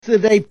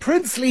Today,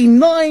 princely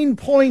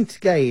 9-point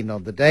gain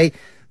on the day.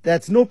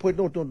 That's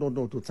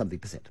 0.0000 something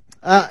percent.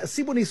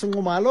 Siboniso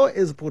Nxumalo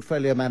is a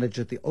portfolio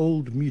manager at the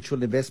Old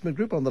Mutual Investment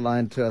Group, on the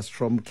line to us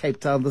from Cape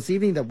Town this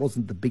evening. That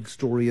wasn't the big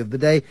story of the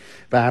day.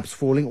 Perhaps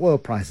falling oil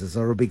prices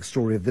are a big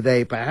story of the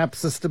day.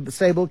 Perhaps a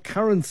stable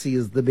currency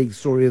is the big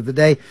story of the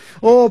day.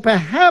 Or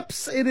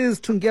perhaps it is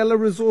Thungela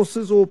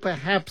Resources, or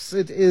perhaps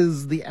it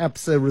is the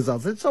ABSA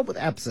results. Let's start with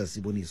ABSA,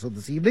 Siboniso,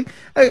 this evening.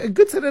 A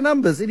good set of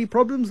numbers. Any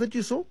problems that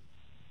you saw?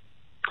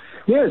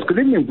 Yes, good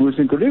evening, Bruce,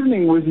 and good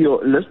evening with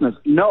your listeners.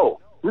 No,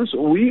 Bruce,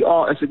 we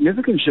are a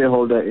significant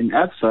shareholder in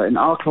ABSA, and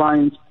our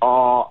clients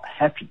are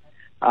happy.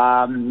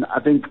 I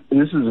think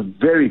this is a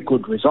very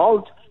good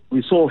result.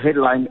 We saw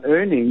headline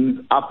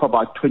earnings up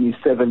about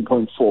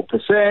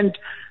 27.4%,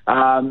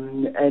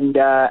 and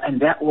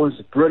that was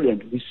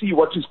brilliant. We see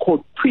what is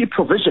called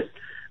pre-provision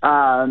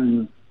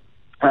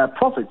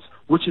profits,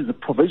 which is the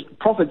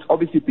profits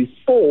obviously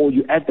before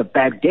you add the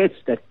bad debts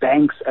that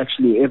banks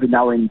actually every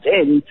now and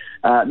then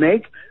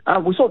make.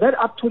 We saw that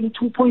up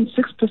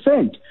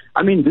 22.6%.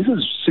 I mean, this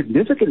is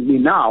significantly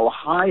now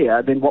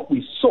higher than what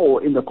we saw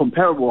in the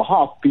comparable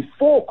half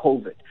before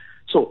COVID.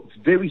 So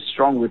very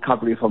strong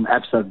recovery from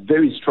ABSA,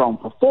 very strong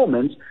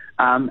performance,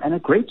 and a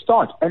great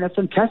start, and a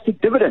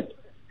fantastic dividend.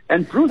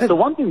 And Bruce, the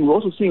one thing we're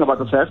also seeing about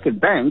the South African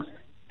banks,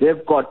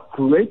 they've got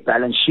great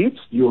balance sheets.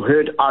 You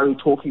heard Ari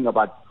talking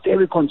about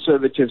very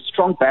conservative,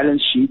 strong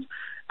balance sheets.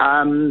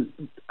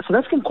 South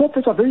African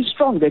corporates are very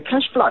strong. They're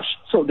cash flush,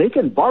 so they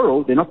can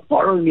borrow. They're not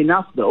borrowing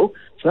enough, though.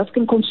 South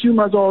African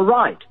consumers are all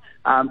right.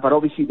 But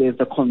obviously there's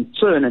the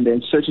concern and the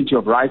uncertainty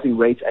of rising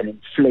rates and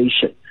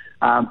inflation.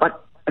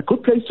 But a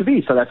good place to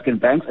be, South African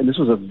banks, and this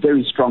was a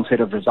very strong set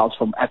of results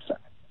from ABSA.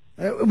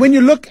 When you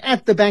look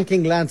at the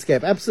banking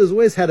landscape, ABSA has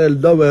always had a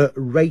lower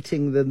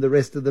rating than the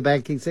rest of the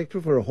banking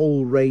sector for a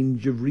whole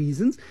range of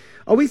reasons.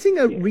 Are we seeing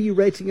a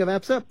re-rating of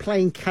ABSA,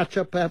 playing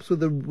catch-up perhaps with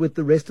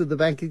the rest of the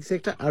banking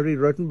sector? Ari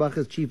Rautenbach,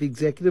 as chief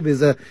executive,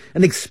 is an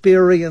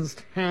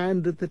experienced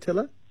hand at the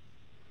tiller?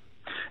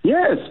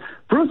 Yes,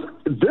 Bruce,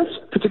 this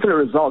particular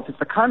result is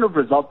the kind of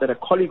result that a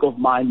colleague of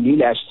mine,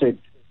 Nilash, said,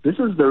 this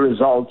is the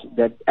result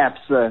that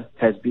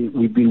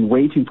we've been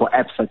waiting for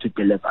ABSA to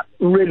deliver.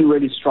 Really,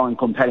 really strong,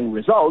 compelling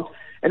result.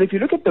 And if you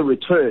look at the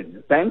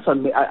return, banks,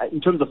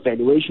 in terms of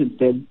valuation,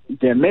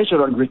 they're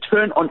measured on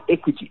return on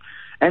equity.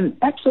 And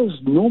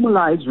ABSA's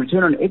normalized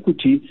return on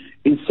equity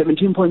is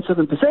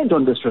 17.7%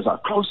 on this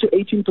result, close to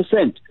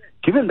 18%.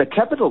 Given the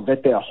capital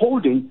that they're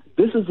holding,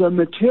 this is a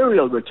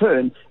material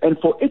return. And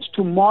for it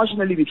to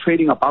marginally be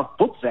trading above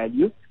book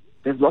value,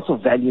 there's lots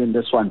of value in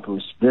this one,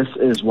 Bruce. This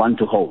is one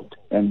to hold,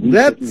 and we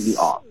certainly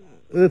are.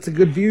 That's a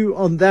good view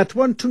on that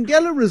one.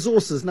 Thungela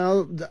Resources.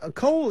 Now,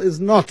 coal is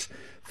not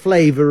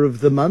flavour of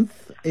the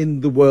month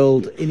in the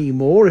world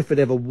anymore, if it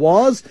ever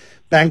was.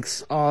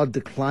 Banks are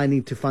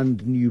declining to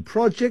fund new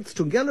projects.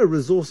 Thungela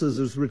Resources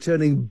is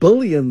returning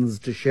billions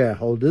to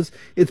shareholders.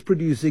 It's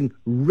producing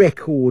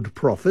record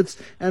profits,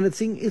 and it's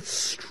seeing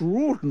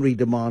extraordinary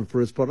demand for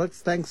its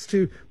products thanks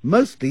to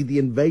mostly the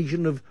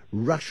invasion of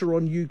Russia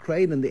on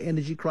Ukraine and the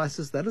energy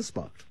crisis that has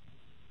sparked.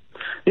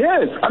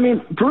 Yes, I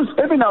mean, Bruce,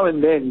 every now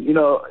and then,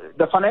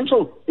 the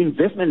financial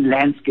investment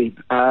landscape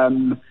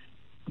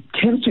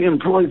tends to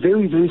employ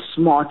very, very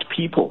smart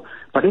people.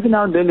 But every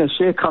now and then a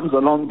share comes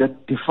along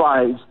that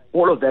defies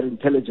all of that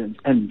intelligence,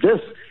 and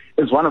this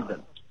is one of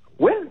them.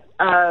 When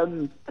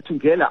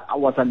Thungela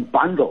was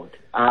unbundled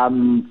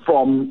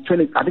from,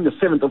 I think, the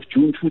 7th of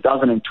June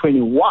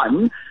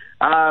 2021,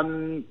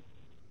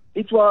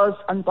 it was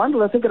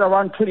unbundled, I think, at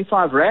around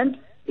 25 Rand.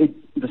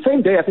 The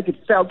same day, I think it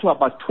fell to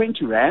about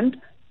 20 Rand.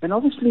 And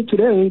obviously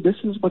today, this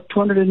is about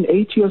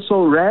 280 or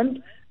so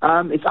Rand.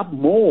 It's up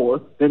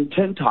more than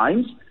 10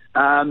 times.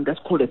 That's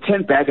called a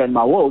 10-bagger in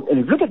my world. And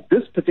if you look at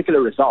this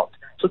particular result,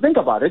 so think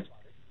about it.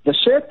 The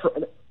share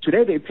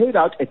today, they paid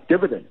out a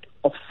dividend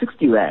of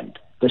 60 Rand.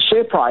 The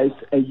share price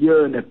a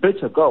year and a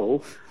bit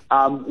ago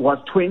was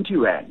 20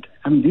 Rand.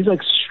 I mean, these are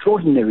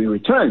extraordinary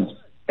returns.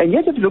 And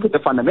yet, if you look at the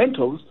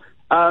fundamentals,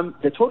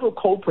 the total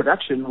coal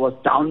production was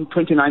down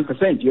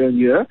 29% year on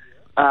year.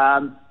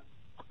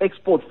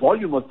 Export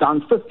volume was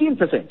down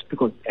 15%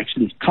 because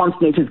actually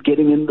Transnet is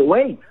getting in the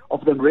way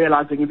of them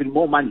realizing even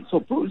more money. So,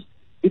 Bruce,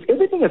 if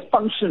everything had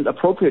functioned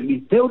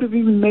appropriately, they would have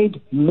even made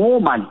more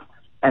money.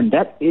 And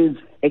that is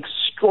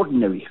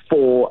extraordinary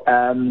for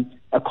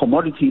a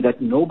commodity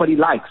that nobody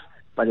likes,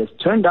 but has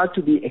turned out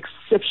to be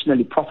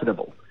exceptionally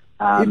profitable.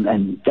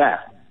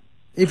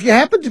 If you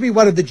happen to be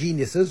one of the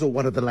geniuses or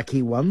one of the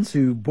lucky ones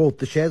who bought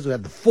the shares, who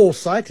had the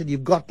foresight, and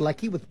you've got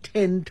lucky with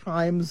 10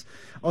 times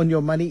on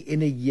your money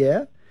in a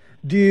year,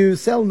 do you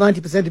sell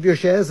 90% of your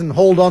shares and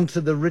hold on to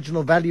the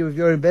original value of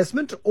your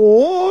investment,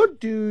 or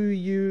do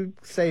you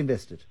stay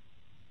invested?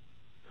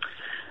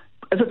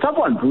 It's a tough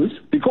one, Bruce,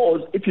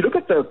 because if you look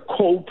at the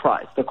coal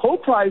price, it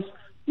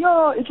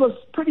was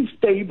pretty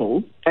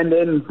stable, and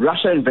then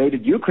Russia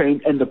invaded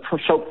Ukraine, and the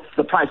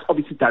price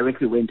obviously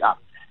directly went up.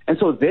 And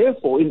so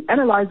therefore, in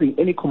analyzing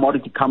any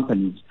commodity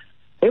companies,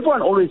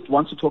 everyone always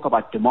wants to talk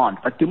about demand,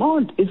 but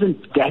demand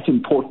isn't that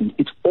important.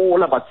 It's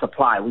all about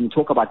supply. When you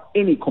talk about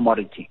any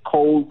commodity,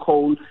 coal,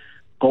 gold,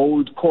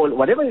 coal,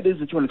 whatever it is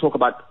that you want to talk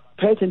about,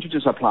 pay attention to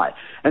supply.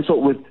 And so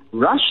with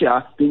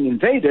Russia being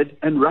invaded,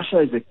 and Russia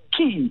is a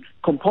key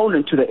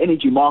component to the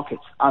energy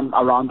markets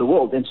around the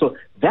world. And so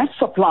that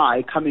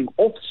supply coming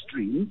off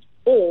stream,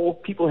 or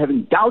people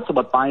having doubts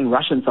about buying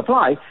Russian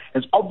supply,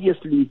 has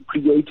obviously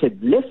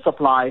created less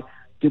supply.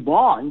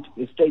 Demand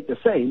is stayed the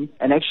same,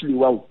 and actually,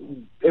 well,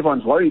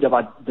 everyone's worried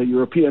about the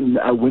European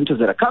winters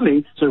that are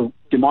coming, so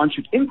demand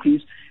should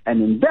increase,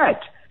 and in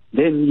that,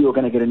 then you're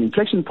going to get an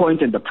inflection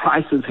point and the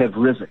prices have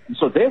risen.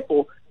 So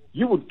therefore,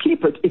 you would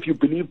keep it if you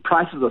believe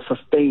prices are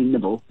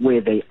sustainable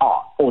where they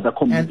are, or the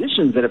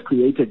conditions that have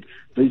created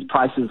these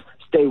prices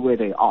stay where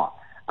they are.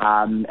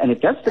 And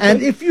if that's the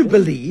case, if you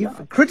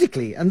believe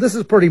critically, and this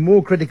is probably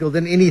more critical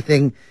than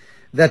anything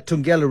that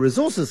Thungela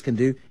Resources can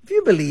do, if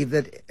you believe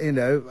that,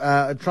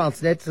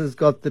 Transnet has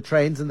got the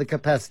trains and the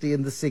capacity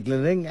and the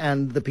signaling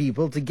and the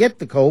people to get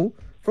the coal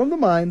from the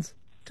mines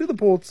to the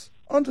ports,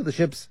 onto the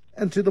ships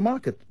and to the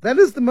market.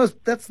 That's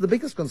the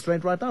biggest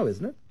constraint right now,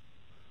 isn't it?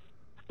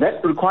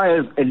 That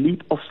requires a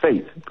leap of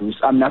faith, Bruce.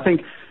 I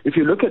think if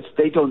you look at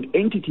state-owned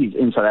entities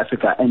in South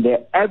Africa and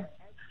their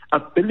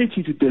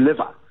ability to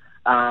deliver,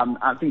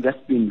 I think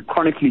that's been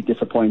chronically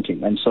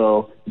disappointing. And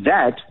so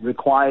that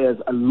requires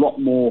a lot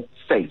more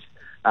faith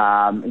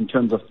in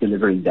terms of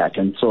delivering that.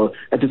 And so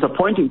a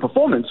disappointing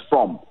performance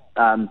from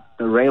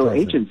the rail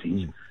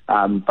agencies,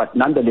 but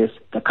nonetheless,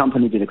 the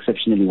company did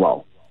exceptionally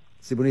well.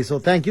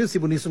 Siboniso, thank you.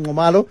 Siboniso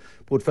Nxumalo,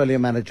 Portfolio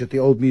Manager at the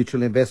Old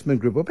Mutual Investment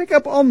Group. We'll pick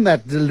up on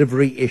that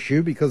delivery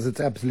issue because it's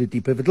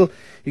absolutely pivotal.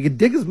 You can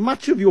dig as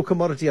much of your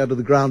commodity out of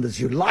the ground as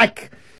you like.